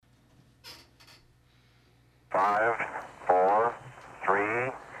5, 4, 3,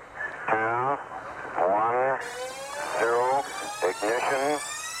 2, 1, 0. Ignition.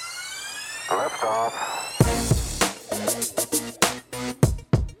 Liftoff.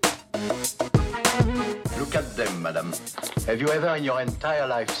 Look at them, madam. Have you ever in your entire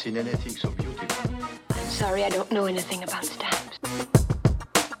life seen anything so beautiful? I'm sorry, I don't know anything about stamps.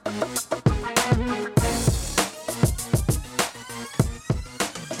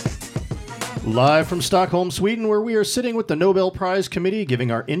 Live from Stockholm, Sweden, where we are sitting with the Nobel Prize Committee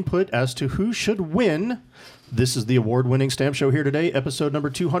giving our input as to who should win. This is the award-winning Stamp Show here today, episode number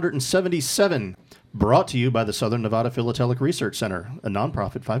 277, brought to you by the Southern Nevada Philatelic Research Center, a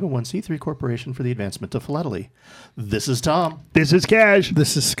nonprofit 501c3 corporation for the advancement of philately. This is Tom. This is Cash.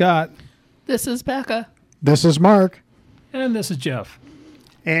 This is Scott. This is Becca. This is Mark. And this is Jeff.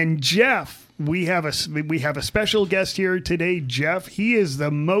 And Jeff, we have a special guest here today, Jeff. He is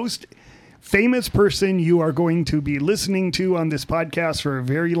the most famous person you are going to be listening to on this podcast for a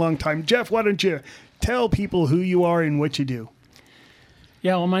very long time. Jeff, why don't you tell people who you are and what you do?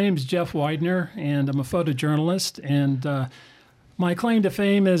 Yeah, well, my name is Jeff Widener, and I'm a photojournalist. And my claim to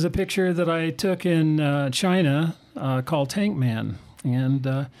fame is a picture that I took in China called Tank Man.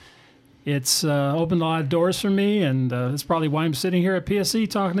 And it's opened a lot of doors for me, and that's probably why I'm sitting here at PSC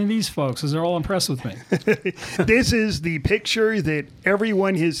talking to these folks, because they're all impressed with me. This is the picture that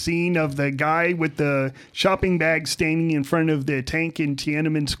everyone has seen of the guy with the shopping bag standing in front of the tank in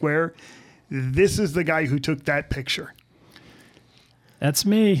Tiananmen Square. This is the guy who took that picture. That's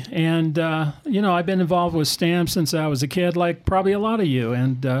me. And, I've been involved with stamps since I was a kid, like probably a lot of you,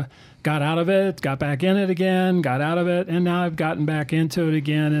 and got out of it, got back in it again, got out of it, and now I've gotten back into it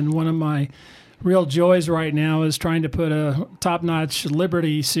again. And one of my real joys right now is trying to put a top-notch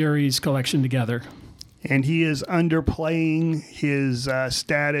Liberty Series collection together. And he is underplaying his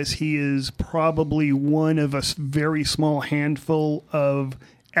status. He is probably one of a very small handful of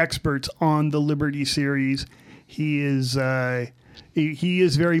experts on the Liberty Series. He is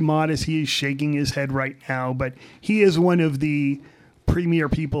very modest. He is shaking his head right now, but he is one of the premier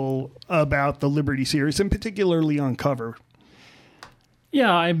people about the Liberty Series, and particularly on cover.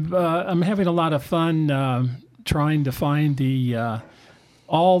 Yeah, I'm having a lot of fun trying to find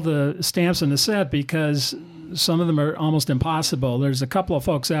all the stamps in the set, because some of them are almost impossible. There's a couple of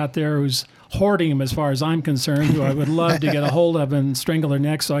folks out there who's hoarding them, as far as I'm concerned, who I would love to get a hold of and strangle their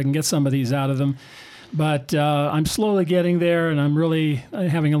necks so I can get some of these out of them. But I'm slowly getting there, and I'm really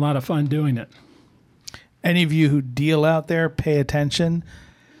having a lot of fun doing it. Any of you who deal out there, pay attention.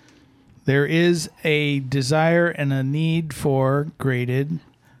 There is a desire and a need for graded,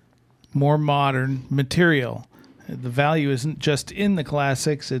 more modern material. The value isn't just in the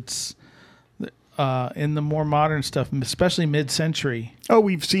classics, it's in the more modern stuff, especially mid-century. Oh,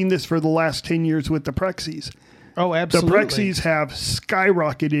 we've seen this for the last 10 years with the Prexis. Oh, absolutely. The Prexis have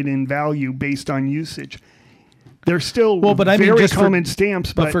skyrocketed in value based on usage. They're still common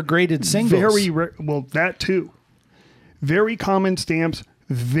stamps, but for graded singles. That too. Very common stamps,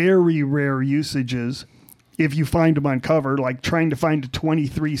 very rare usages. If you find them on cover, like trying to find a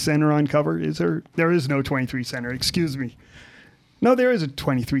 23 center on cover, there is no 23 center. Excuse me. No, there is a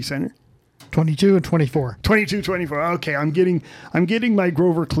 23 center. 22 and 24. 22, 24. Okay, I'm getting my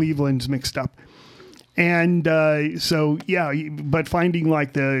Grover Clevelands mixed up. And but finding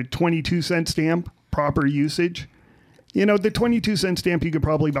like the 22-cent stamp, proper usage. The 22-cent stamp you could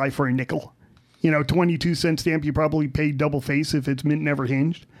probably buy for a nickel. 22-cent stamp you probably pay double face if it's mint never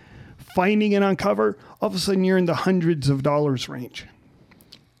hinged. Finding it on cover, all of a sudden you're in the hundreds of dollars range.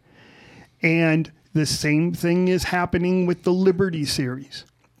 And the same thing is happening with the Liberty Series.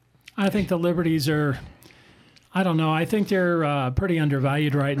 I think the Liberties are, I don't know, I think they're pretty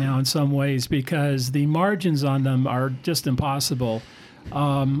undervalued right now in some ways, because the margins on them are just impossible.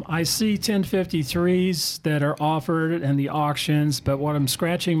 I see 1053s that are offered in the auctions, but what I'm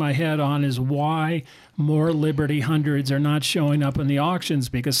scratching my head on is why more Liberty 100s are not showing up in the auctions,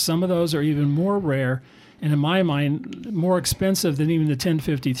 because some of those are even more rare and, in my mind, more expensive than even the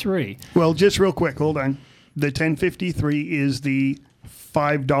 1053. Well, just real quick, hold on. The 1053 is the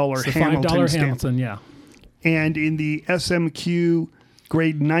 $5 Hamilton stamp. Hamilton, yeah. And in the SMQ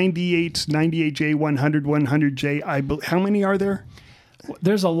grade 98s, 98J, 100, 100J, how many are there?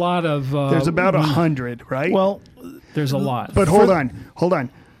 There's a lot of... there's about 100, right? Well, there's a lot. But hold on.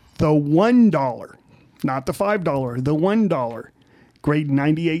 The $1, not the $5, the $1, grade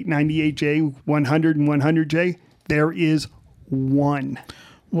 98, 98J, 100, and 100J, there is one.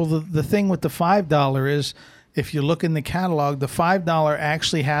 Well, the thing with the $5 is, if you look in the catalog, the $5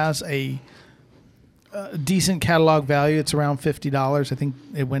 actually has a decent catalog value. It's around $50. I think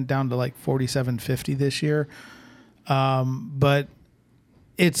it went down to like $47.50 this year. But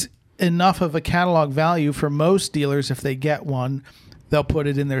it's enough of a catalog value for most dealers. If they get one, they'll put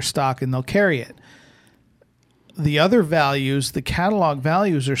it in their stock and they'll carry it. The other values, the catalog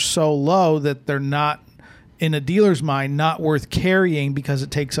values, are so low that they're not, in a dealer's mind, not worth carrying because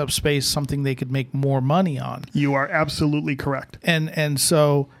it takes up space, something they could make more money on. You are absolutely correct. And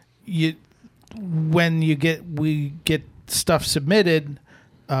so when we get stuff submitted,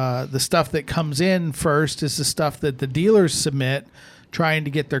 the stuff that comes in first is the stuff that the dealers submit, trying to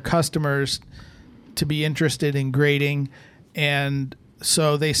get their customers to be interested in grading. And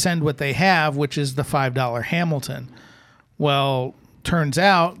so they send what they have, which is the $5 Hamilton. Well, turns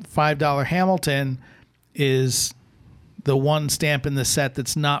out $5 Hamilton is the one stamp in the set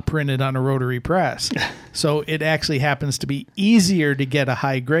that's not printed on a rotary press. So it actually happens to be easier to get a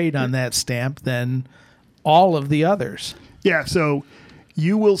high grade on that stamp than all of the others. Yeah, so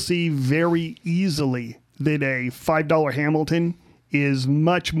you will see very easily that a $5 Hamilton is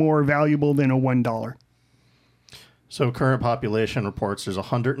much more valuable than a $1. So current population reports there's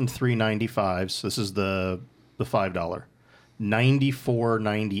 103 95s. This is the $5. 94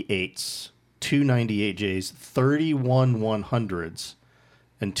 98s, 2 98Js, 31 100s,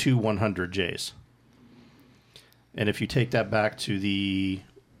 and 2 100Js. And if you take that back to the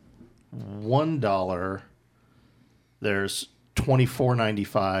 $1, there's 24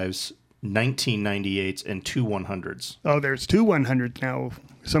 95s, 19 98s, and 2 100s. Oh, there's 2 100s now.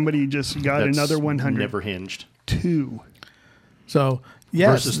 Somebody just got That's another 100. Never hinged. 2. So,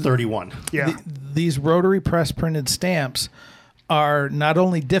 yes. Versus 31. Yeah. These rotary press printed stamps are not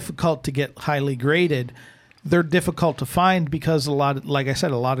only difficult to get highly graded, they're difficult to find because like I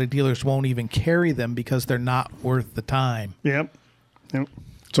said, a lot of dealers won't even carry them because they're not worth the time. Yep.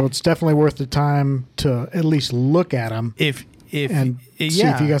 So it's definitely worth the time to at least look at them. If see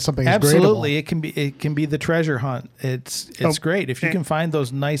if you got something that's absolutely, gradable. it can be the treasure hunt. It's great if you can find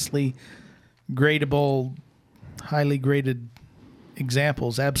those nicely gradable, highly graded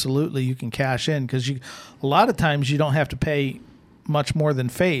examples. Absolutely, you can cash in because a lot of times you don't have to pay much more than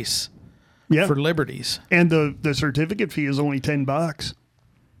face for liberties, and the certificate fee is only $10.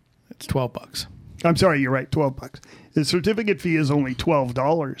 It's $12. I'm sorry, you're right, $12. The certificate fee is only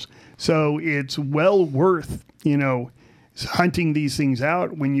 $12, so it's well worth hunting these things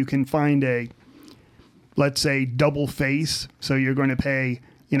out when you can find a, let's say, double face. So you're going to pay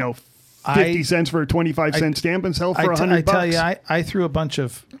 50 cents for a 25-cent stamp and sell for $100. I tell you, I threw a bunch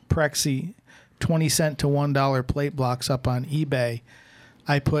of Prexy 20-cent to $1 plate blocks up on eBay.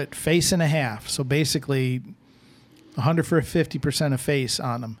 I put face and a half, so basically 100 for 50% of face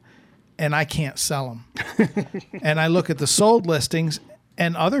on them, and I can't sell them. And I look at the sold listings,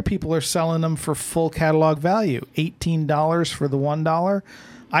 and other people are selling them for full catalog value, $18 for the $1.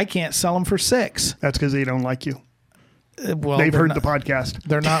 I can't sell them for $6. That's because they don't like you. Well, they've heard the podcast.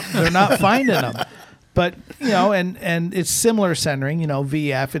 They're not finding them. But and it's similar centering,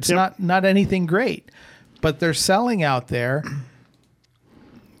 VF. It's not anything great, but they're selling out there.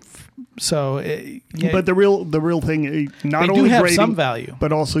 So, but the real thing, not they only do have grading, some value,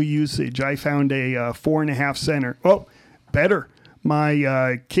 but also usage. I found a 4.5 center. Oh, better.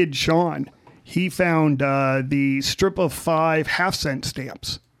 My kid Sean, he found the strip of 5 half-cent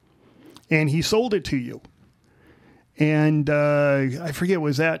stamps, and he sold it to you. And I forget,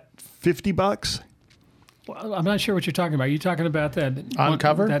 was that $50? Well, I'm not sure what you're talking about. Are you talking about that on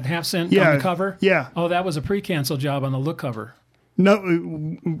cover? That half cent on the cover? Yeah. Oh, that was a pre-cancel job on the look cover. No,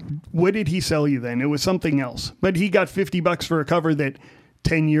 what did he sell you then? It was something else. But he got $50 for a cover that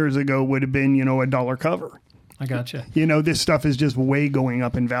 10 years ago would have been, a $1 cover. I gotcha. This stuff is just way going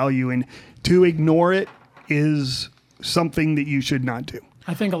up in value, and to ignore it is something that you should not do.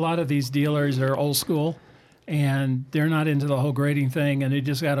 I think a lot of these dealers are old school, and they're not into the whole grading thing, and they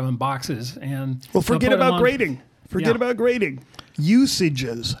just got them in boxes. And forget about grading. Forget about grading.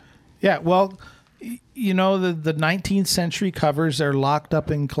 Usages. Yeah, well, the 19th century covers are locked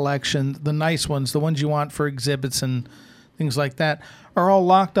up in collections. The nice ones, the ones you want for exhibits and things like that, are all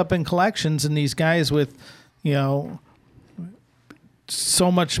locked up in collections. And these guys with,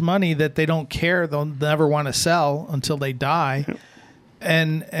 so much money that they don't care, they'll never want to sell until they die. Yep.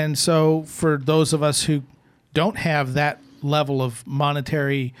 And so for those of us who don't have that level of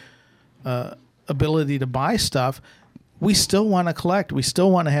monetary ability to buy stuff, we still want to collect. We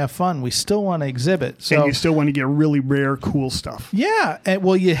still want to have fun. We still want to exhibit. So, and you still want to get really rare, cool stuff. Yeah.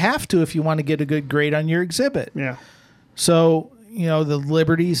 Well, you have to if you want to get a good grade on your exhibit. Yeah. So, the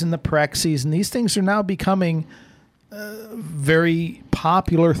Liberties and the Prexys and these things are now becoming very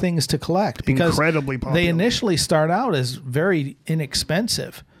popular things to collect because Incredibly popular. they initially start out as very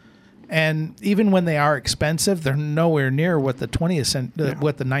inexpensive. And even when they are expensive, they're nowhere near what the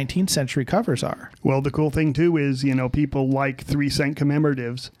 19th century covers are. Well, the cool thing too is, people like 3-cent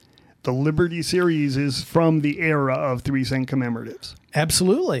commemoratives. The Liberty series is from the era of 3-cent commemoratives.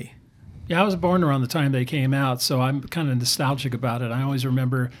 Absolutely. Yeah, I was born around the time they came out, so I'm kind of nostalgic about it. I always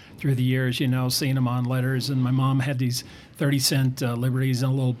remember through the years, seeing them on letters, and my mom had these 30-cent Liberties in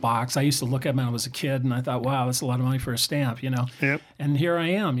a little box. I used to look at them when I was a kid, and I thought, wow, that's a lot of money for a stamp, Yep. And here I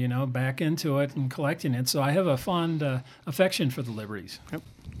am, back into it and collecting it. So I have a fond affection for the Liberties. Yep.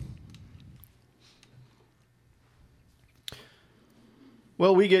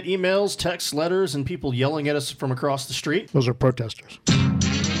 Well, we get emails, texts, letters, and people yelling at us from across the street. Those are protesters.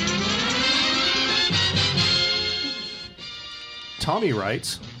 Tommy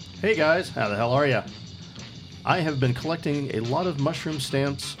writes, "Hey guys, how the hell are ya? I have been collecting a lot of mushroom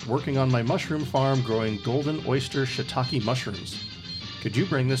stamps, working on my mushroom farm growing golden oyster shiitake mushrooms. Could you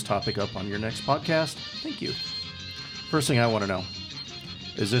bring this topic up on your next podcast? Thank you." First thing I want to know,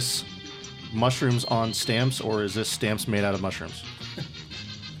 is this mushrooms on stamps or is this stamps made out of mushrooms?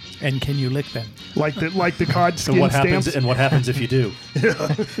 And can you lick them? Like the cod skin And what stamps. happens? And what happens if you do?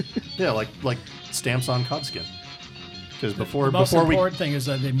 Yeah, like stamps on cod skin. Because The most important thing is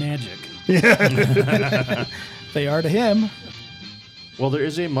that they're magic. They are to him. Well, there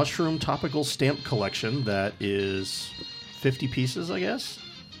is a mushroom topical stamp collection that is 50 pieces, I guess,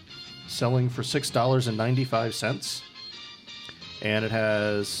 selling for $6.95, and it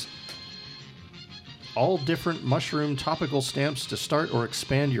has all different mushroom topical stamps to start or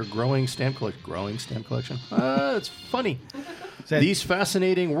expand your growing stamp collection. It's funny. These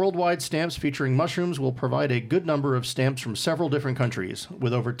fascinating worldwide stamps featuring mushrooms will provide a good number of stamps from several different countries.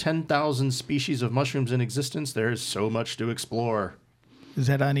 With over 10,000 species of mushrooms in existence, there is so much to explore. Is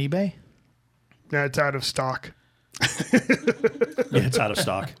that on eBay? That's out of stock. Yeah, it's out of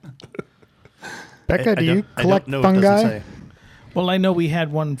stock. Becca, do you I collect don't know, it doesn't fungi? say. Well, I know we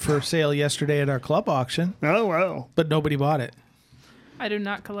had one for sale yesterday at our club auction, Oh, wow. but nobody bought it. I do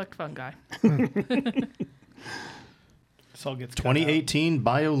not collect fungi. This all gets 2018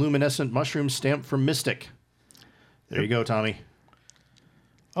 bioluminescent mushroom stamp from Mystic. There you go, Tommy.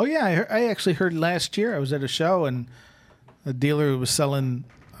 Oh yeah, I actually heard last year. I was at a show and a dealer who was selling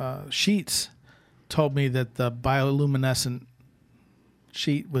sheets told me that the bioluminescent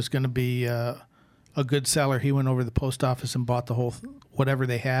sheet was going to be a good seller. He went over to the post office and bought the whole whatever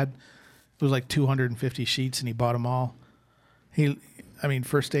they had. It was like 250 sheets, and he bought them all.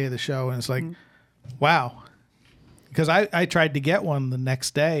 First day of the show, and it's like, wow. Because I tried to get one the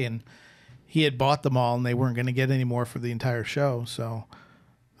next day, and he had bought them all, and they weren't going to get any more for the entire show. So,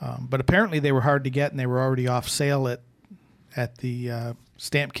 but apparently they were hard to get, and they were already off sale at the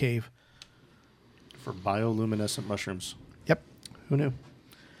Stamp Cave. For bioluminescent mushrooms. Yep. Who knew?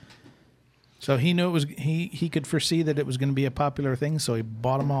 So he knew it was he could foresee that it was going to be a popular thing, so he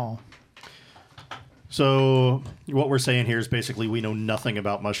bought them all. So what we're saying here is basically we know nothing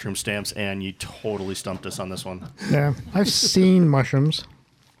about mushroom stamps, and you totally stumped us on this one. Yeah, I've seen mushrooms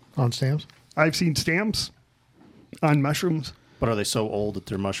on stamps. I've seen stamps on mushrooms. But are they so old that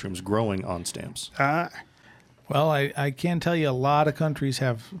they're mushrooms growing on stamps? Well, I can tell you a lot of countries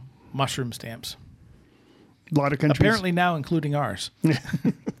have mushroom stamps. A lot of countries. Apparently now, including ours.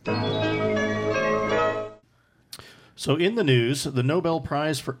 So in the news, the Nobel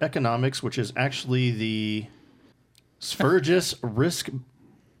Prize for Economics, which is actually the Sveriges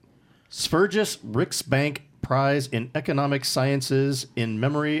Riksbank Prize in Economic Sciences in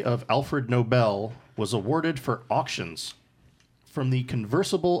memory of Alfred Nobel, was awarded for auctions. From the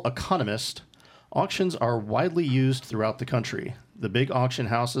Conversable Economist, auctions are widely used throughout the country. The big auction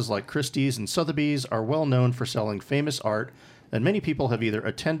houses like Christie's and Sotheby's are well known for selling famous art, and many people have either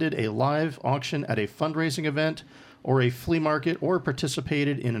attended a live auction at a fundraising event or a flea market, or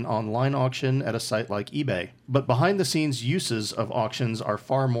participated in an online auction at a site like eBay. But behind-the-scenes uses of auctions are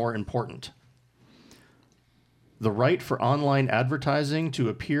far more important. The right for online advertising to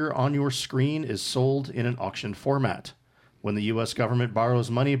appear on your screen is sold in an auction format. When the U.S. government borrows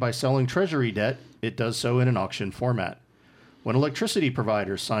money by selling treasury debt, it does so in an auction format. When electricity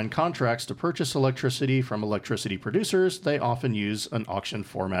providers sign contracts to purchase electricity from electricity producers, they often use an auction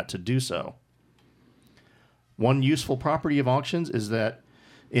format to do so. One useful property of auctions is that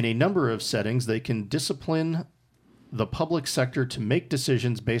in a number of settings, they can discipline the public sector to make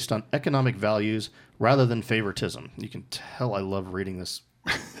decisions based on economic values rather than favoritism. You can tell I love reading this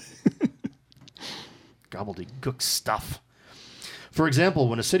gobbledygook stuff. For example,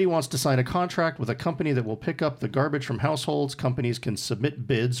 when a city wants to sign a contract with a company that will pick up the garbage from households, companies can submit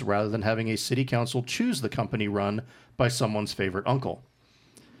bids rather than having a city council choose the company run by someone's favorite uncle.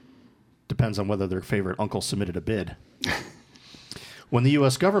 Depends on whether their favorite uncle submitted a bid. When the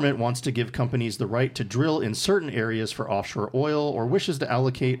U.S. government wants to give companies the right to drill in certain areas for offshore oil or wishes to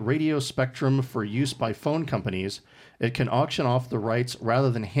allocate radio spectrum for use by phone companies, it can auction off the rights rather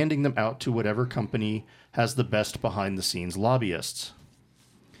than handing them out to whatever company has the best behind-the-scenes lobbyists.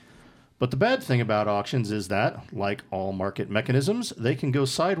 But the bad thing about auctions is that, like all market mechanisms, they can go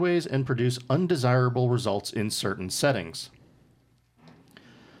sideways and produce undesirable results in certain settings.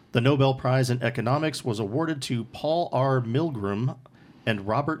 The Nobel Prize in Economics was awarded to Paul R. Milgrom and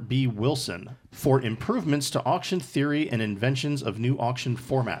Robert B. Wilson for improvements to auction theory and inventions of new auction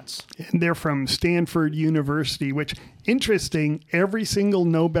formats. And they're from Stanford University, which, interesting, every single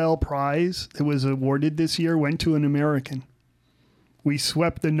Nobel Prize that was awarded this year went to an American. We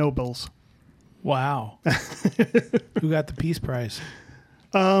swept the Nobels. Wow. Who got the Peace Prize?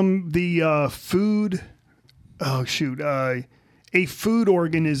 A food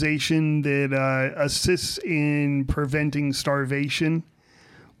organization that assists in preventing starvation,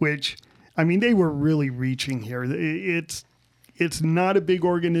 which, I mean, they were really reaching here. It's not a big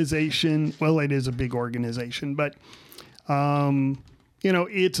organization. Well, it is a big organization, but,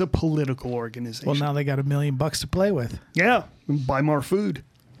 it's a political organization. Well, now they got $1 million to play with. Yeah, buy more food.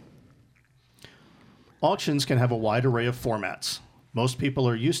 Auctions can have a wide array of formats. Most people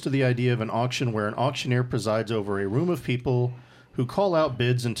are used to the idea of an auction where an auctioneer presides over a room of people who call out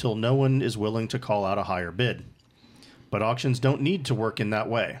bids until no one is willing to call out a higher bid. But auctions don't need to work in that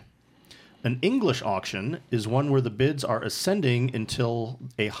way. An English auction is one where the bids are ascending until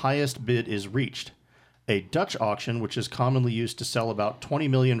a highest bid is reached. A Dutch auction, which is commonly used to sell about 20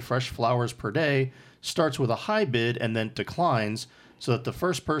 million fresh flowers per day, starts with a high bid and then declines so that the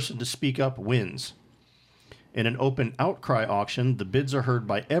first person to speak up wins. In an open outcry auction, the bids are heard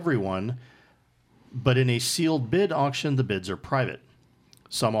by everyone, but in a sealed bid auction, the bids are private.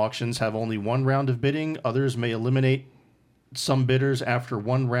 Some auctions have only one round of bidding. Others may eliminate some bidders after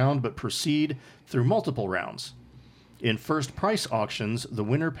one round, but proceed through multiple rounds. In first price auctions, the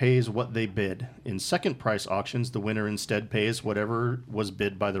winner pays what they bid. In second price auctions, the winner instead pays whatever was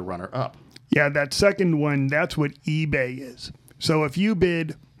bid by the runner-up. Yeah, that second one, that's what eBay is. So if you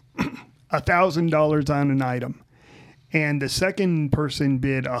bid $1,000 on an item, and the second person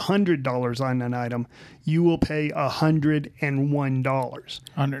bid $100 on an item, you will pay $101.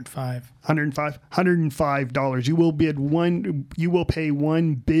 $105. You will pay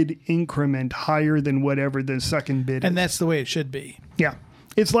one bid increment higher than whatever the second bid is. And that's the way it should be. Yeah.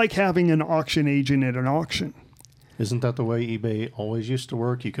 It's like having an auction agent at an auction. Isn't that the way eBay always used to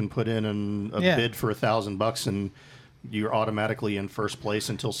work? You can put in a bid for $1,000 and you're automatically in first place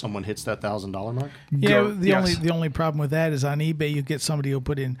until someone hits that $1,000 mark? Yeah, the only problem with that is on eBay you get somebody who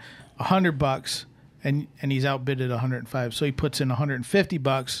put in $100 and he's outbid at 105. So he puts in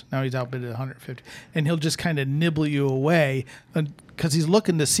 $150. Now he's outbid at 150, and he'll just kind of nibble you away because he's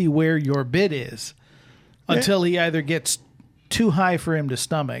looking to see where your bid is until he either gets too high for him to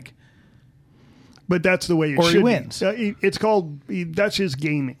stomach. But that's the way it or should he wins. Be. It's called, that's just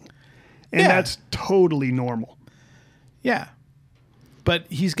gaming, and that's totally normal. Yeah, but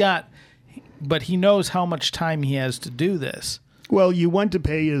he knows how much time he has to do this. Well, you want to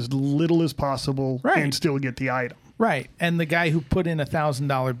pay as little as possible and still get the item. Right, and the guy who put in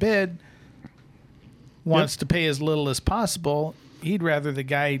 $1,000 bid wants to pay as little as possible. He'd rather the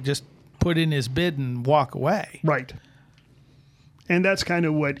guy just put in his bid and walk away. Right, and that's kind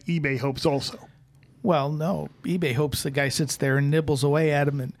of what eBay hopes also. Well, no, eBay hopes the guy sits there and nibbles away at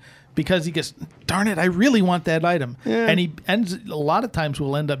him and. Because he gets, darn it, I really want that item. Yeah. And he ends, a lot of times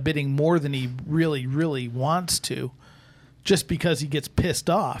will end up bidding more than he really, really wants to just because he gets pissed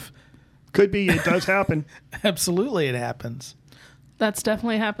off. Could be. It does happen. Absolutely it happens. That's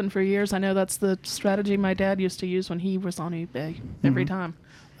definitely happened for years. I know that's the strategy my dad used to use when he was on eBay every time.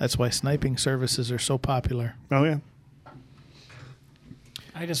 That's why sniping services are so popular. Oh, yeah.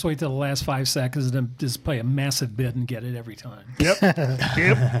 I just wait till the last 5 seconds and just play a massive bid and get it every time. Yep.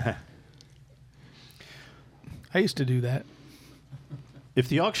 Yep. I used to do that. If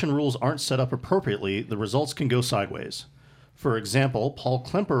the auction rules aren't set up appropriately, the results can go sideways. For example, Paul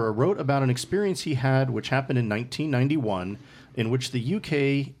Klemperer wrote about an experience he had which happened in 1991 in which the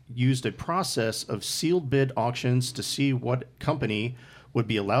UK used a process of sealed bid auctions to see what company would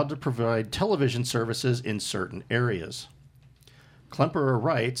be allowed to provide television services in certain areas. Klemperer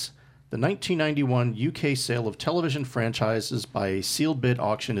writes, the 1991 UK sale of television franchises by a sealed bid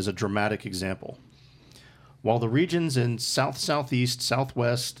auction is a dramatic example. While the regions in south, southeast,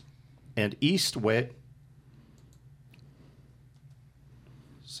 southwest, and east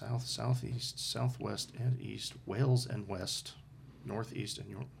south, southeast, southwest, and east, Wales and west, northeast, and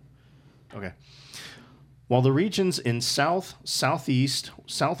York. Okay. While the regions in south, southeast,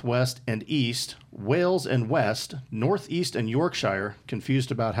 southwest, and east, Wales and west, northeast, and Yorkshire,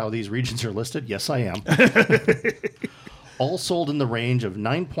 confused about how these regions are listed? Yes, I am. All sold in the range of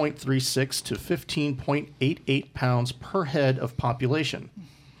 9.36 to 15.88 pounds per head of population.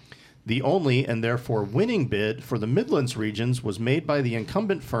 The only and therefore winning bid for the Midlands regions was made by the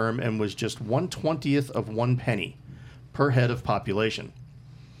incumbent firm and was just 1/20th of 1 penny per head of population.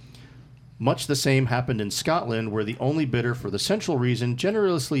 Much the same happened in Scotland, where the only bidder for the central region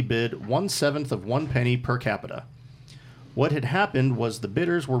generously bid 1/7 of 1 penny per capita. What had happened was the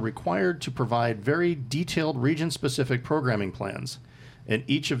bidders were required to provide very detailed region-specific programming plans. In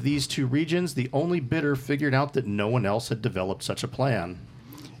each of these two regions, the only bidder figured out that no one else had developed such a plan.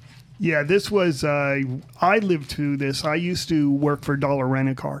 Yeah, this was, I lived through this. I used to work for Dollar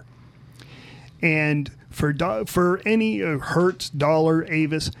Rent-A-Car. And for any Hertz, Dollar,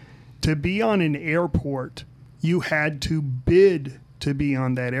 Avis, to be on an airport, you had to bid to be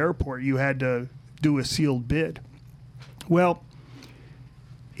on that airport. You had to do a sealed bid. Well,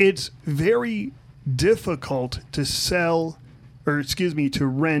 it's very difficult to to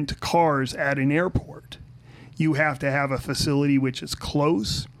rent cars at an airport. You have to have a facility which is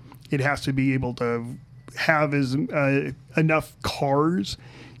close. It has to be able to have enough cars.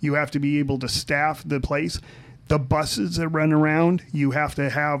 You have to be able to staff the place. The buses that run around, you have to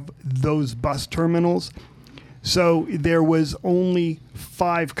have those bus terminals. So there was only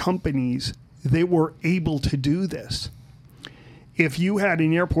 5 companies that were able to do this. If you had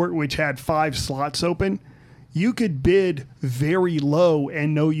an airport which had 5 slots open, you could bid very low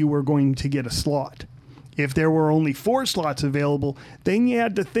and know you were going to get a slot. If there were only 4 slots available, then you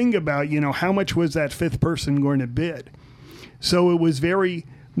had to think about, how much was that 5th person going to bid? So it was very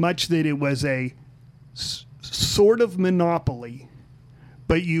much that it was a sort of monopoly,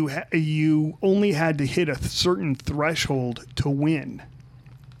 but you only had to hit a certain threshold to win.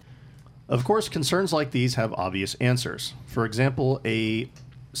 Of course, concerns like these have obvious answers. For example,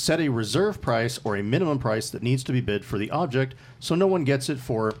 set a reserve price or a minimum price that needs to be bid for the object so no one gets it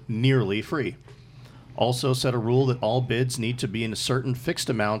for nearly free. Also set a rule that all bids need to be in certain fixed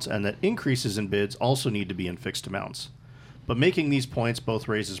amounts and that increases in bids also need to be in fixed amounts. But making these points both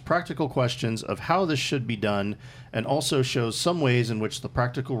raises practical questions of how this should be done and also shows some ways in which the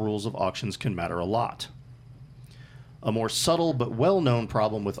practical rules of auctions can matter a lot. A more subtle but well-known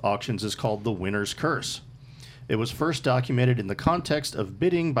problem with auctions is called the winner's curse. It was first documented in the context of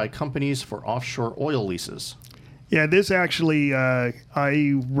bidding by companies for offshore oil leases. Yeah, this actually,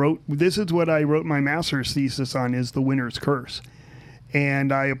 this is what I wrote my master's thesis on, is the winner's curse.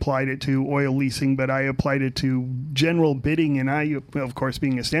 And I applied it to oil leasing, but I applied it to general bidding, and I, of course,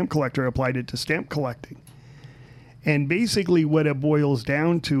 being a stamp collector, applied it to stamp collecting. And basically what it boils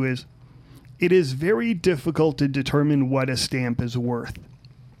down to is it is very difficult to determine what a stamp is worth.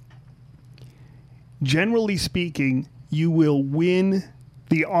 Generally speaking, you will win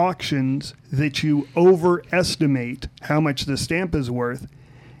the auctions that you overestimate how much the stamp is worth,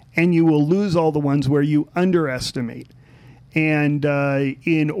 and you will lose all the ones where you underestimate. And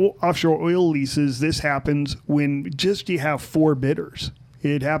in offshore oil leases, this happens when just you have 4 bidders.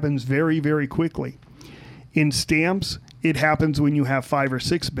 It happens very, very quickly. In stamps, it happens when you have 5 or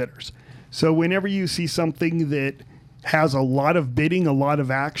 6 bidders. So whenever you see something that has a lot of bidding, a lot of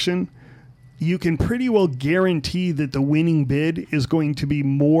action, you can pretty well guarantee that the winning bid is going to be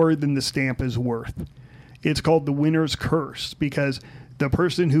more than the stamp is worth. It's called the winner's curse, because the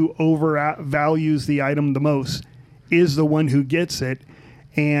person who overvalues the item the most is the one who gets it,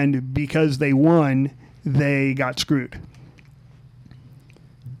 and because they won, they got screwed.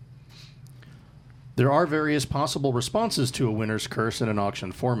 There are various possible responses to a winner's curse in an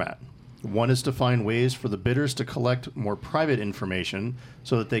auction format. One is to find ways for the bidders to collect more private information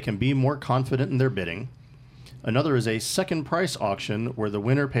so that they can be more confident in their bidding. Another is a second price auction where the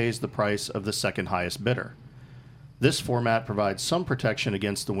winner pays the price of the second highest bidder. This format provides some protection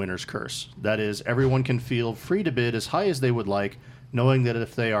against the winner's curse. That is, everyone can feel free to bid as high as they would like, knowing that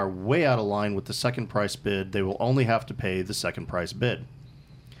if they are way out of line with the second price bid, they will only have to pay the second price bid.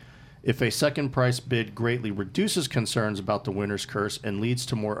 If a second price bid greatly reduces concerns about the winner's curse and leads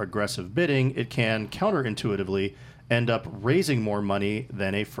to more aggressive bidding, it can, counterintuitively, end up raising more money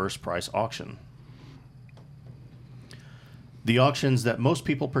than a first price auction. The auctions that most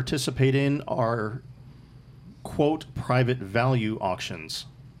people participate in are, quote, private value auctions.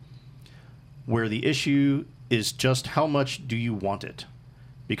 where the issue is just how much do you want it,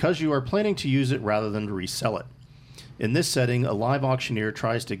 because you are planning to use it rather than to resell it. In this setting, a live auctioneer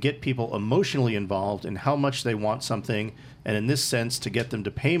tries to get people emotionally involved in how much they want something, and in this sense, to get them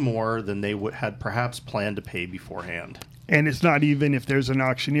to pay more than they had perhaps planned to pay beforehand. And it's not even if there's an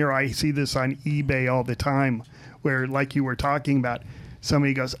auctioneer. I see this on eBay all the time where, like you were talking about,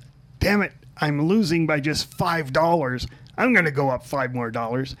 somebody goes, damn it, I'm losing by just $5. I'm going to go up $5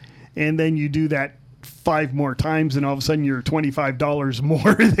 more. And then you do that 5 more times, and all of a sudden you're $25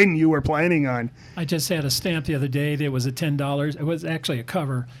 more than you were planning on. I just had a stamp the other day that was $10. It was actually a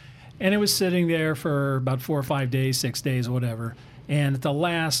cover, and it was sitting there for about 4 or 5 days, 6 days, whatever. And at the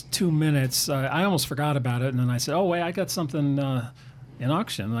last 2 minutes, I almost forgot about it, and then I said, oh, wait, I got something in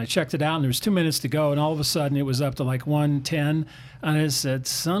auction. And I checked it out, and there was 2 minutes to go, and all of a sudden it was up to like 110, and I said,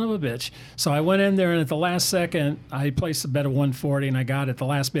 son of a bitch. So I went in there, and at the last second, I placed a bet of 140, and I got it. The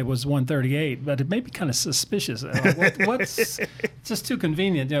last bid was 138, but it made me kind of suspicious. Like, what's it's just too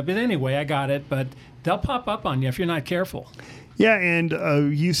convenient. But anyway, I got it, but they'll pop up on you if you're not careful. Yeah,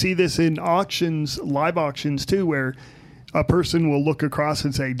 and you see this in auctions, live auctions too, where a person will look across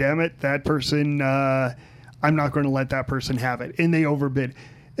and say, damn it, that person, I'm not going to let that person have it. And they overbid.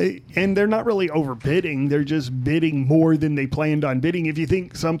 And they're not really overbidding. They're just bidding more than they planned on bidding. If you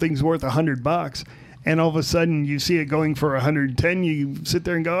think something's worth $100 and all of a sudden you see it going for 110, you sit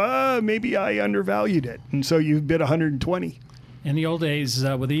there and go, maybe I undervalued it. And so you bid 120. In the old days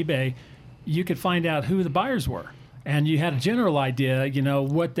with eBay, you could find out who the buyers were. And you had a general idea,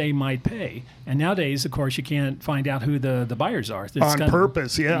 what they might pay. And nowadays, of course, you can't find out who the buyers are. It's on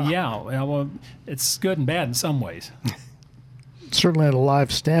purpose, yeah. Yeah, well, it's good and bad in some ways. Certainly at a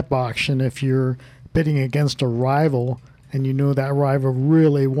live stamp auction, if you're bidding against a rival and you know that rival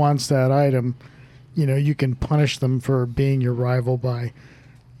really wants that item, you can punish them for being your rival by,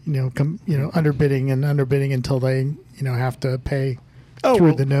 underbidding until they, have to pay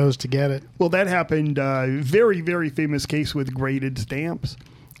through the nose to get it. Well, that happened. Very, very famous case with graded stamps.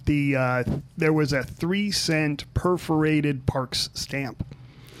 There was a 3-cent perforated Parks stamp,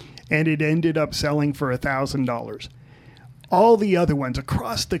 and it ended up selling for $1,000. All the other ones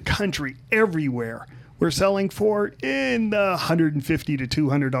across the country, everywhere, were selling for in the $150 to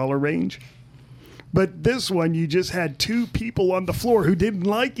 $200 range. But this one, you just had 2 people on the floor who didn't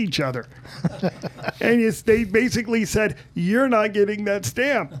like each other. And they basically said, you're not getting that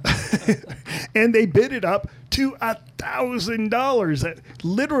stamp. And they bid it up to $1,000.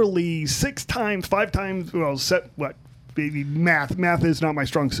 Literally 6 times, 5 times, maybe math is not my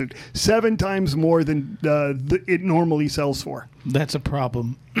strong suit. 7 times more than it normally sells for. That's a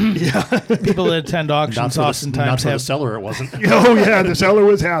problem. Yeah. People that attend auctions oftentimes not for the seller, it wasn't. Oh yeah, the seller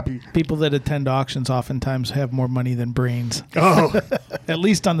was happy. People that attend auctions oftentimes have more money than brains. Oh, at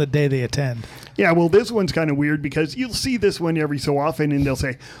least on the day they attend. Yeah, well, this one's kind of weird because you'll see this one every so often, and they'll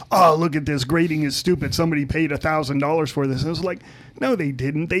say, "Oh, look at this grading is stupid. Somebody paid $1,000 for this." And I was like, "No, they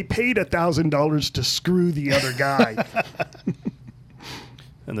didn't. They paid $1,000 to screw the other guy."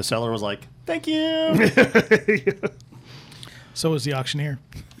 And the seller was like, "Thank you." So was the auctioneer.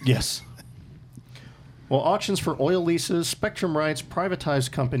 Yes. Well, auctions for oil leases, spectrum rights,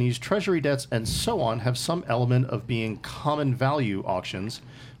 privatized companies, treasury debts, and so on have some element of being common value auctions,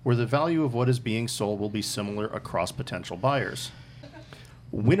 where the value of what is being sold will be similar across potential buyers.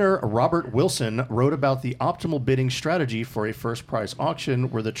 Winner Robert Wilson wrote about the optimal bidding strategy for a first prize auction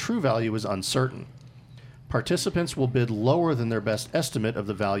where the true value is uncertain. Participants will bid lower than their best estimate of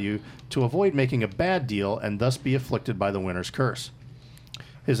the value to avoid making a bad deal and thus be afflicted by the winner's curse.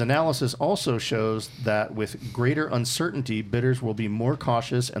 His analysis also shows that with greater uncertainty, bidders will be more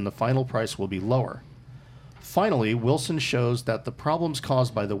cautious and the final price will be lower. Finally, Wilson shows that the problems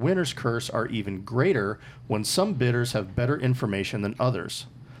caused by the winner's curse are even greater when some bidders have better information than others.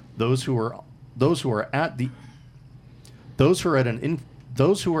 Those who are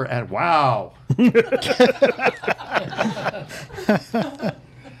wow.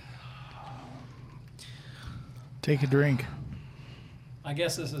 Take a drink. I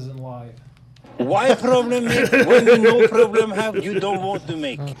guess this isn't live. Why problem make when you no problem have you don't want to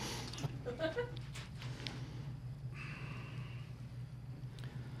make?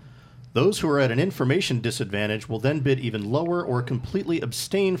 Those who are at an information disadvantage will then bid even lower or completely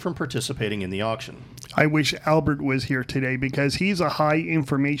abstain from participating in the auction. I wish Albert was here today because he's a high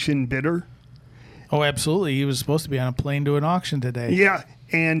information bidder. Oh, absolutely. He was supposed to be on a plane to an auction today. Yeah,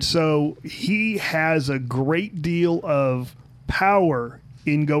 and so he has a great deal of power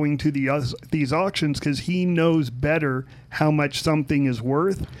in going to these auctions because he knows better how much something is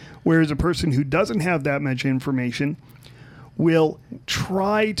worth, whereas a person who doesn't have that much information will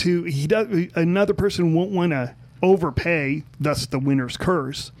try to, another person won't want to overpay, thus the winner's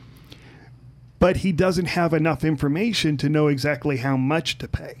curse, but he doesn't have enough information to know exactly how much to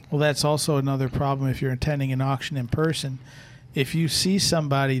pay. Well, that's also another problem if you're attending an auction in person. If you see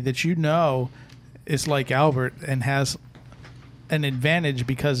somebody that you know is like Albert and has an advantage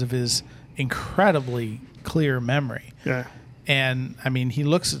because of his incredibly clear memory. Yeah. And, I mean, he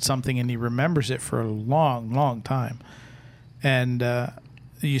looks at something and he remembers it for a long, long time. And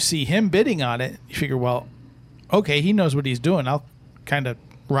you see him bidding on it, you figure, well, okay, he knows what he's doing. I'll kind of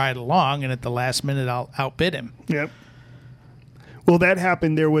ride along, and at the last minute, I'll outbid him. Yep. Well, that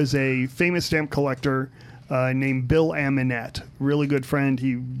happened. There was a famous stamp collector named Bill Aminette, really good friend.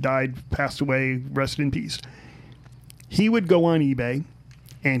 He died, passed away, rest in peace. He would go on eBay,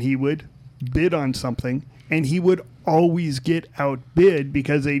 and he would bid on something, and he would always get outbid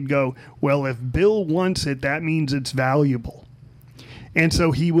because they'd go, well, if Bill wants it, that means it's valuable. And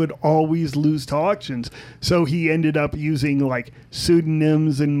so he would always lose to auctions. So he ended up using like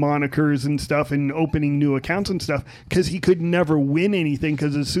pseudonyms and monikers and stuff and opening new accounts and stuff because he could never win anything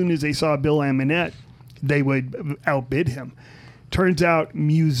because as soon as they saw Bill Aminette, they would outbid him. Turns out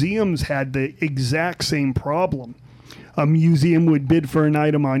museums had the exact same problem. A museum would bid for an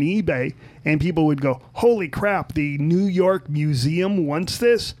item on eBay and people would go, holy crap, the New York Museum wants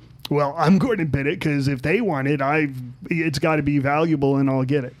this? Well, I'm going to bid it because if they want it, it's got to be valuable and I'll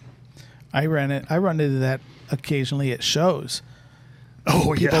get it. I run into that occasionally at shows.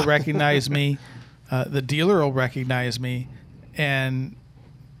 Oh, yeah. People recognize me. The dealer will recognize me. And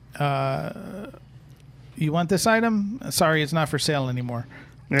you want this item? Sorry, it's not for sale anymore.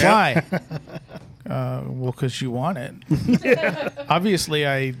 Yeah. Why? Well, because you want it. Obviously,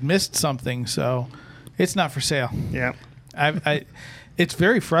 I missed something, so it's not for sale. Yeah. It's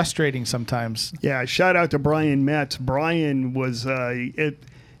very frustrating sometimes. Yeah, shout out to Brian Metz. Brian was,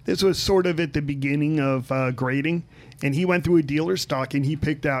 this was sort of at the beginning of grading, and he went through a dealer stock and he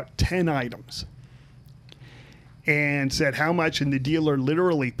picked out 10 items and said how much, and the dealer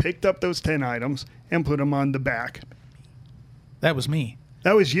literally picked up those 10 items and put them on the back. That was me.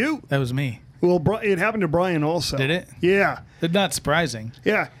 That was you? That was me. Well, it happened to Brian also. Did it? Yeah. It's not surprising.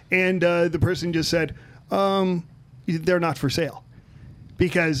 Yeah, and the person just said, they're not for sale.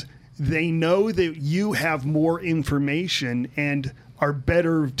 Because they know that you have more information and are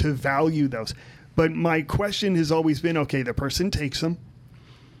better to value those. But my question has always been, okay, the person takes them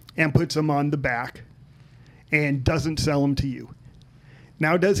and puts them on the back and doesn't sell them to you.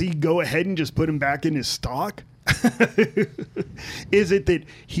 Now, does he go ahead and just put them back in his stock? Is it that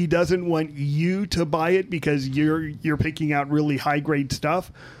he doesn't want you to buy it because you're picking out really high grade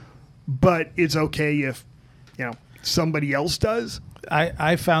stuff, but it's okay if, somebody else does?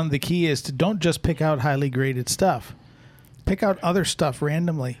 I found the key is to don't just pick out highly graded stuff. Pick out other stuff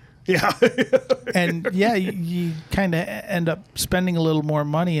randomly. Yeah. And yeah, you kind of end up spending a little more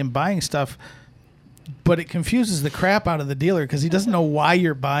money and buying stuff, but it confuses the crap out of the dealer because he doesn't know why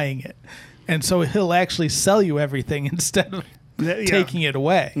you're buying it. And so he'll actually sell you everything instead of taking it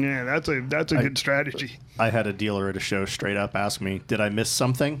away. Yeah, that's a good strategy. I had a dealer at a show straight up ask me, did I miss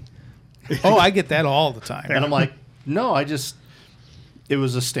something? Oh, I get that all the time. And I'm like, no, it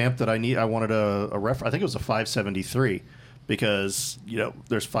was a stamp that I wanted a reference. I think it was a 573 because,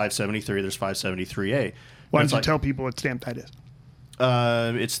 there's 573, there's 573A. Why don't you tell people what stamp that is?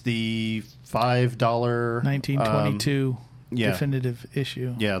 It's the $5 1922 definitive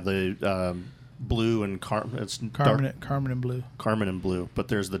issue. Yeah, the blue and Carmen and blue. Carmen and blue, but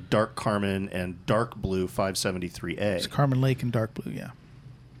there's the dark Carmen and dark blue 573A. It's Carmen Lake and dark blue, yeah.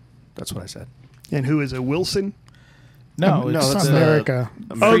 That's what I said. And who is it, Wilson? No, that's America.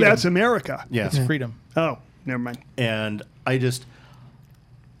 Oh, that's America. Yeah. It's Freedom. Oh, never mind. And I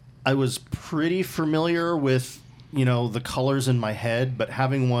was pretty familiar with, the colors in my head, but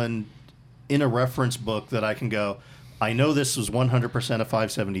having one in a reference book that I can go, I know this was 100% a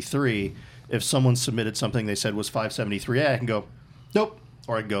 573. If someone submitted something they said was 573A, I can go, nope.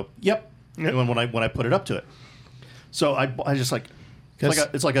 Or I can go, yep. And when I put it up to it. So I just like,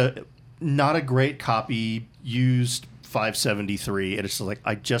 it's like a not a great copy used 573. And it's just like,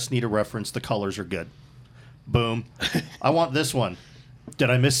 I just need a reference. The colors are good. Boom. I want this one. Did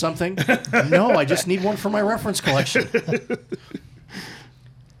I miss something? No, I just need one for my reference collection.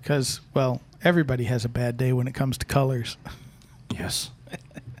 Because, well, everybody has a bad day when it comes to colors. Yes.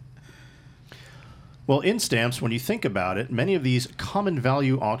 Well, in stamps, when you think about it, many of these common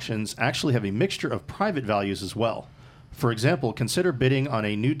value auctions actually have a mixture of private values as well. For example, consider bidding on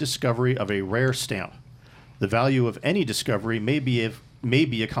a new discovery of a rare stamp. The value of any discovery may be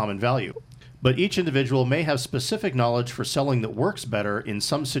a common value, but each individual may have specific knowledge for selling that works better in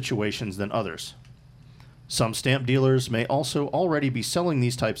some situations than others. Some stamp dealers may also already be selling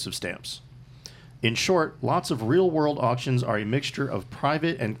these types of stamps. In short, lots of real-world auctions are a mixture of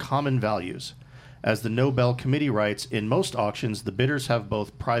private and common values. As the Nobel Committee writes, in most auctions, the bidders have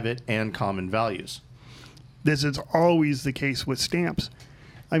both private and common values. This is always the case with stamps.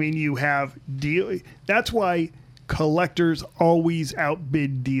 I mean, you have that's why collectors always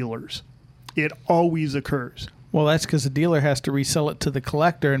outbid dealers. It always occurs. Well, that's because the dealer has to resell it to the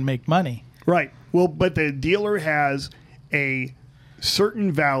collector and make money. Right. Well, but the dealer has a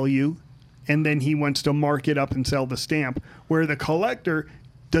certain value, and then he wants to mark it up and sell the stamp, where the collector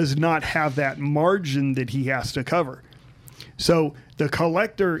does not have that margin that he has to cover. So the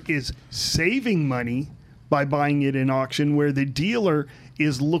collector is saving money by buying it in auction, where the dealer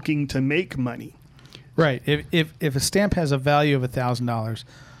is looking to make money. Right. If a stamp has a value of $1,000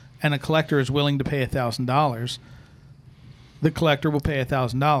 and a collector is willing to pay $1,000, the collector will pay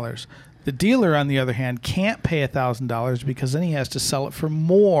 $1,000. The dealer, on the other hand, can't pay $1,000 because then he has to sell it for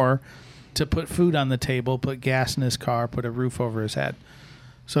more to put food on the table, put gas in his car, put a roof over his head.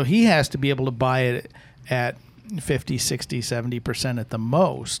 So he has to be able to buy it at 50, 60, 70% at the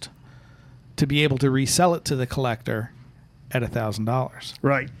most to be able to resell it to the collector at $1,000.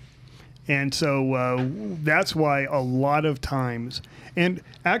 Right. And so that's why a lot of times, and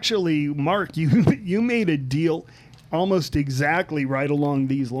actually, Mark, you made a deal almost exactly right along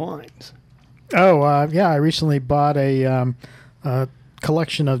these lines. Oh, yeah, I recently bought a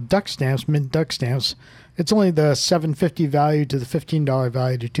collection of duck stamps, mint duck stamps. It's only the $7.50 value to the $15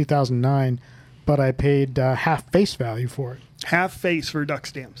 value to 2009, but I paid half face value for it. Half face for duck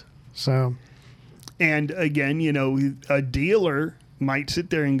stamps. So, and again, you know, a dealer might sit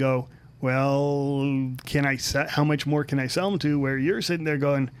there and go, well, how much more can I sell them to? Where you're sitting there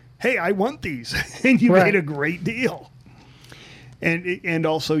going, hey, I want these. And you made a great deal. And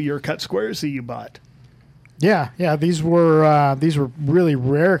also your cut squares that you bought. Yeah. These were really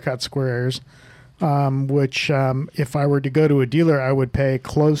rare cut squares, which if I were to go to a dealer, I would pay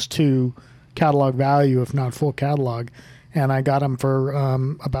close to catalog value, if not full catalog. And I got them for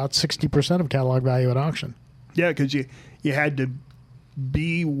about 60% of catalog value at auction. Yeah, because you had to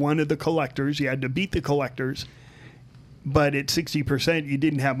be one of the collectors. You had to beat the collectors. But at 60%, you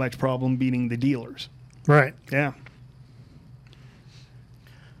didn't have much problem beating the dealers. Right. Yeah.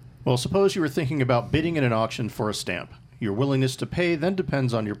 Well, suppose you were thinking about bidding in an auction for a stamp. Your willingness to pay then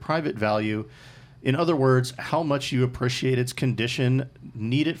depends on your private value. In other words, how much you appreciate its condition,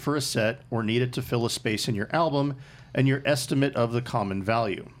 need it for a set, or need it to fill a space in your album, and your estimate of the common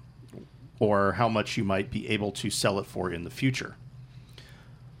value, or how much you might be able to sell it for in the future.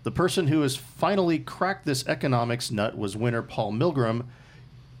 The person who has finally cracked this economics nut was winner Paul Milgram.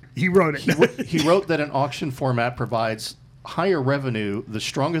 He wrote it. He wrote that an auction format provides higher revenue the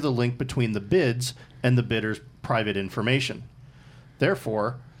stronger the link between the bids and the bidder's private information.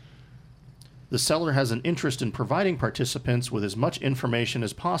 Therefore, the seller has an interest in providing participants with as much information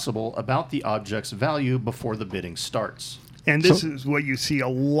as possible about the object's value before the bidding starts. And this is what you see a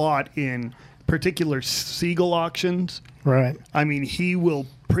lot in particular Siegel auctions. Right. I mean, he will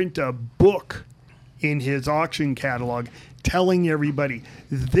print a book in his auction catalog telling everybody,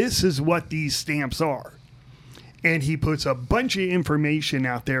 this is what these stamps are. And he puts a bunch of information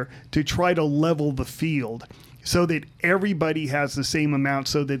out there to try to level the field so that everybody has the same amount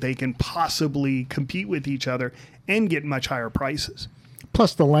so that they can possibly compete with each other and get much higher prices.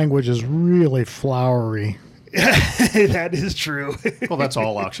 Plus, the language is really flowery. That is true. Well, that's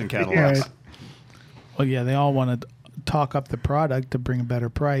all auction catalogs. Right. Well, yeah, they all want to talk up the product to bring a better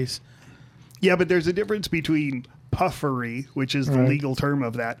price. Yeah, but there's a difference between puffery, which is the legal term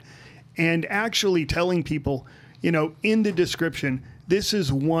of that, and actually telling people, you know, in the description, this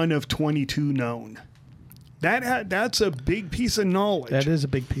is one of 22 known. That's a big piece of knowledge. That is a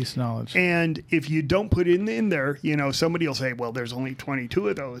big piece of knowledge. And if you don't put it in there, you know, somebody will say, well, there's only 22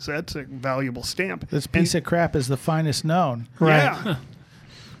 of those. That's a valuable stamp. This piece of crap is the finest known. Right. Yeah.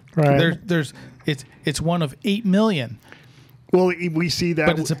 Right. It's one of 8 million. Well, we see that.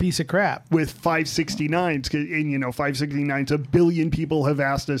 But it's a piece of crap. With 569s. And, you know, 569s, a billion people have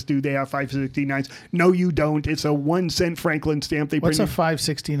asked us, do they have 569s? No, you don't. It's a 1 cent Franklin stamp. What's a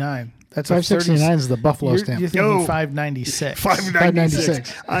 569? That's 569 is the Buffalo stamp. You're thinking 596.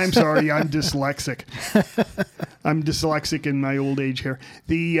 596. I'm sorry, I'm dyslexic. I'm dyslexic in my old age here.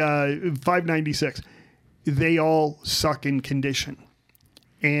 The 596, they all suck in condition.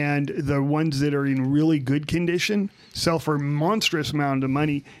 and the ones that are in really good condition sell for a monstrous amount of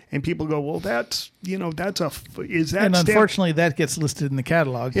money. And people go, well, is that And stamp? unfortunately, that gets listed in the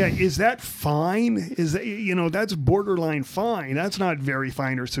catalog. Yeah, is that fine? Is that, that's borderline fine. That's not very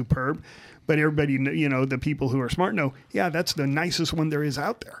fine or superb. But everybody, the people who are smart know, yeah, that's the nicest one there is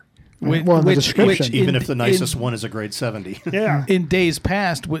out there. Well, in the description. Even if the nicest one is a grade 70. Yeah. In days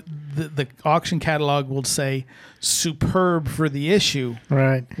past, the auction catalog will say superb for the issue,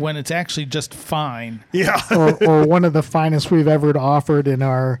 Right. when it's actually just fine. Yeah. or one of the finest we've ever offered in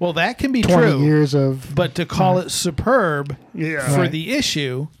our Well, that can be 20 true. years of. But to call it superb Yeah. for Right. the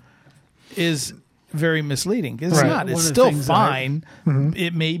issue is very misleading. It's Right. not. One It's of the still things that I- fine.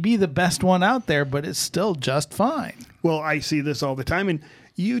 It may be the best one out there, but it's still just fine. Well, I see this all the time, and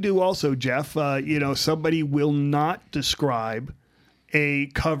you do also, Jeff. Somebody will not describe a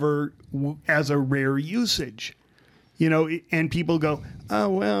cover as a rare usage. And people go, oh,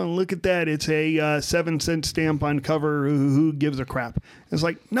 well, look at that. It's a 7-cent stamp on cover. Who gives a crap? It's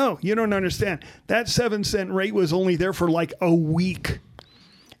like, no, you don't understand. That 7-cent rate was only there for like a week.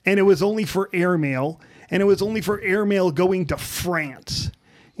 And it was only for airmail. And it was only for airmail going to France.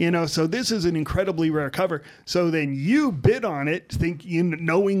 So this is an incredibly rare cover. So then you bid on it,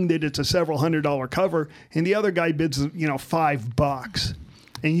 knowing that it's a several $100 cover, and the other guy bids, $5,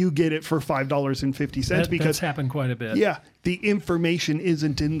 and you get it for $5.50 because that's happened quite a bit. yeah, the information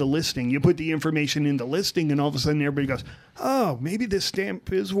isn't in the listing. You put the information in the listing, and all of a sudden everybody goes, "Oh, maybe this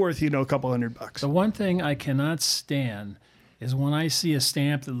stamp is worth a couple $100." The one thing I cannot stand is when I see a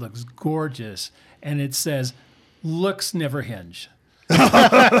stamp that looks gorgeous and it says "looks never hinge."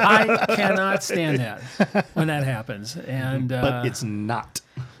 I cannot stand that when that happens, and But it's not.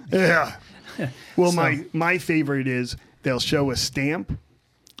 Yeah. Well, my favorite is they'll show a stamp,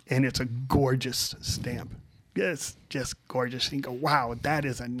 and it's a gorgeous stamp. It's just gorgeous. And you go, wow, that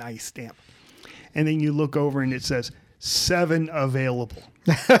is a nice stamp. And then you look over and it says 7 available.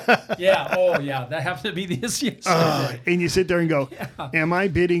 yeah, that happened to be the issue. And you sit there and go, am I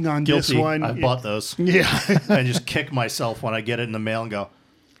bidding on Guilty. this one? I bought those. Yeah. I just kick myself when I get it in the mail and go,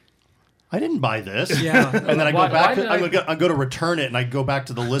 I didn't buy this. Yeah. And then I Why- go back. why did I go to return it, and I go back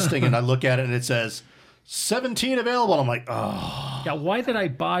to the listing, and I look at it, and it says 17 available. And I'm like, oh. Yeah, why did I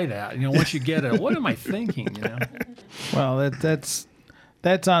buy that? Once you get it, what am I thinking? Well,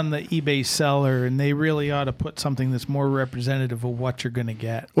 that's on the eBay seller, and they really ought to put something that's more representative of what you're going to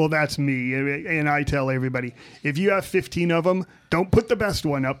get. Well, that's me. And I tell everybody, if you have 15 of them, don't put the best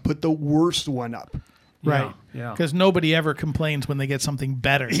one up, put the worst one up. Right. Yeah. Because nobody ever complains when they get something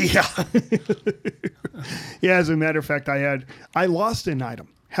better. Yeah. Yeah, as a matter of fact, I lost an item.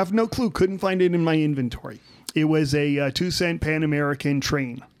 Have no clue. Couldn't find it in my inventory. It was a 2-cent Pan American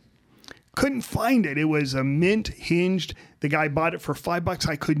train. Couldn't find it. It was a mint hinged. The guy bought it for $5.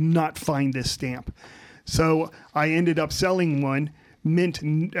 I could not find this stamp. So I ended up selling one,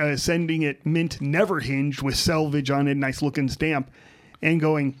 sending it mint never hinged with selvage on it, nice looking stamp, and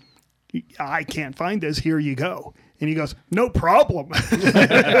going, I can't find this. Here you go. And he goes, no problem.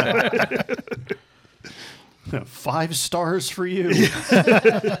 5 stars for you.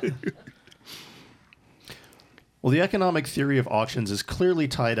 Well, the economic theory of auctions is clearly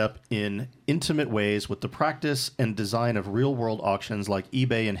tied up in intimate ways with the practice and design of real-world auctions like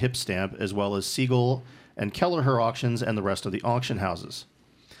eBay and Hipstamp, as well as Siegel and Kelleher auctions and the rest of the auction houses.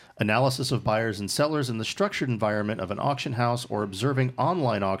 Analysis of buyers and sellers in the structured environment of an auction house or observing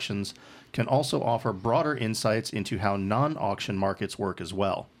online auctions can also offer broader insights into how non-auction markets work as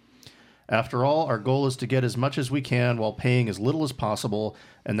well. After all, our goal is to get as much as we can while paying as little as possible,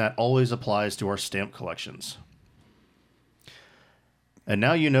 and that always applies to our stamp collections. And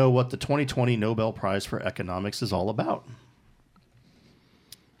now you know what the 2020 Nobel Prize for Economics is all about.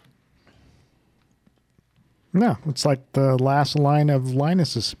 No, it's like the last line of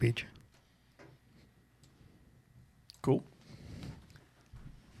Linus's speech. Cool.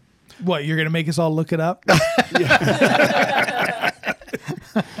 What, you're going to make us all look it up?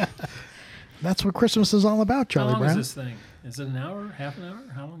 That's what Christmas is all about, Charlie How long Brown. is this thing? Is it an hour? Half an hour?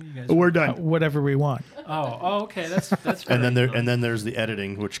 How long are you guys? We're done. Whatever we want. Oh, okay. That's. And then very then there's the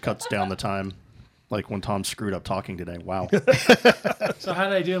editing, which cuts down the time, like when Tom screwed up talking today. Wow. So how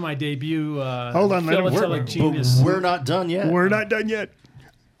did I do in my debut? Hold on, philatelic genius. We're not done yet. We're not done yet.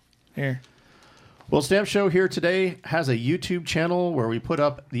 Here. Well, Stamp Show here today has a YouTube channel where we put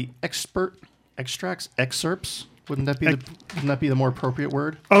up the excerpts. Wouldn't that be the more appropriate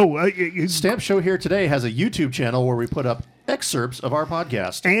word? Oh, Stamp Show here today has a YouTube channel where we put up excerpts of our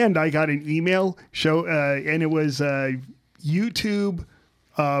podcast. and I got an email and it was YouTube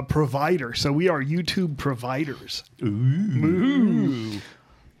provider. So we are YouTube providers. Ooh.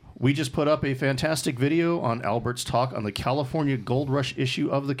 We just put up a fantastic video on Albert's talk on the California Gold Rush issue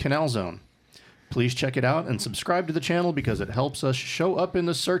of the Canal Zone. Please check it out and subscribe to the channel because it helps us show up in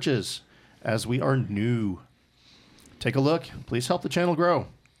the searches as we are new. Take a look. Please help the channel grow.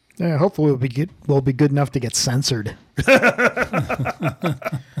 Yeah, hopefully we'll be good enough to get censored.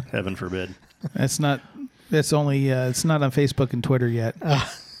 Heaven forbid. It's not on Facebook and Twitter yet.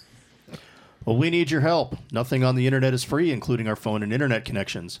 Well, we need your help. Nothing on the internet is free, including our phone and internet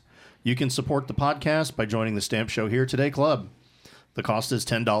connections. You can support the podcast by joining the Stamp Show Here Today Club. The cost is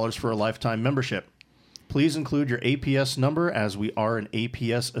 $10 for a lifetime membership. Please include your APS number as we are an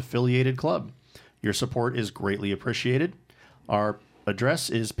APS affiliated club. Your support is greatly appreciated. Our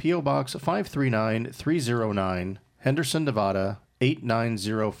address is P.O. Box 539309, Henderson, Nevada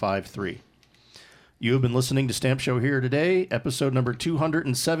 89053. You have been listening to Stamp Show Here Today, episode number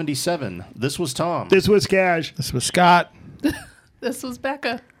 277. This was Tom. This was Cash. This was Scott. This was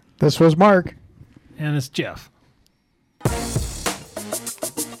Becca. This was Mark. And it's Jeff.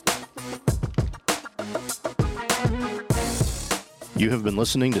 You have been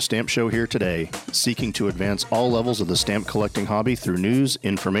listening to Stamp Show Here Today, seeking to advance all levels of the stamp collecting hobby through news,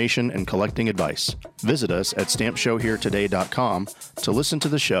 information, and collecting advice. Visit us at stampshowheretoday.com to listen to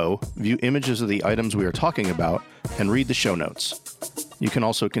the show, view images of the items we are talking about, and read the show notes. You can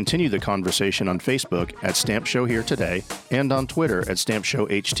also continue the conversation on Facebook at Stamp Show Here Today and on Twitter at Stamp Show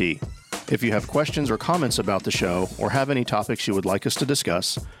HT. If you have questions or comments about the show or have any topics you would like us to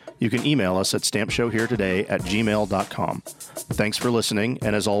discuss, you can email us at stampshowheretoday@gmail.com. Thanks for listening,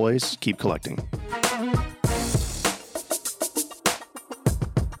 and as always, keep collecting.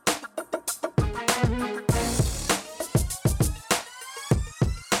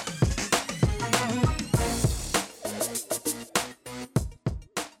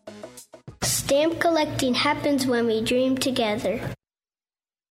 Stamp collecting happens when we dream together.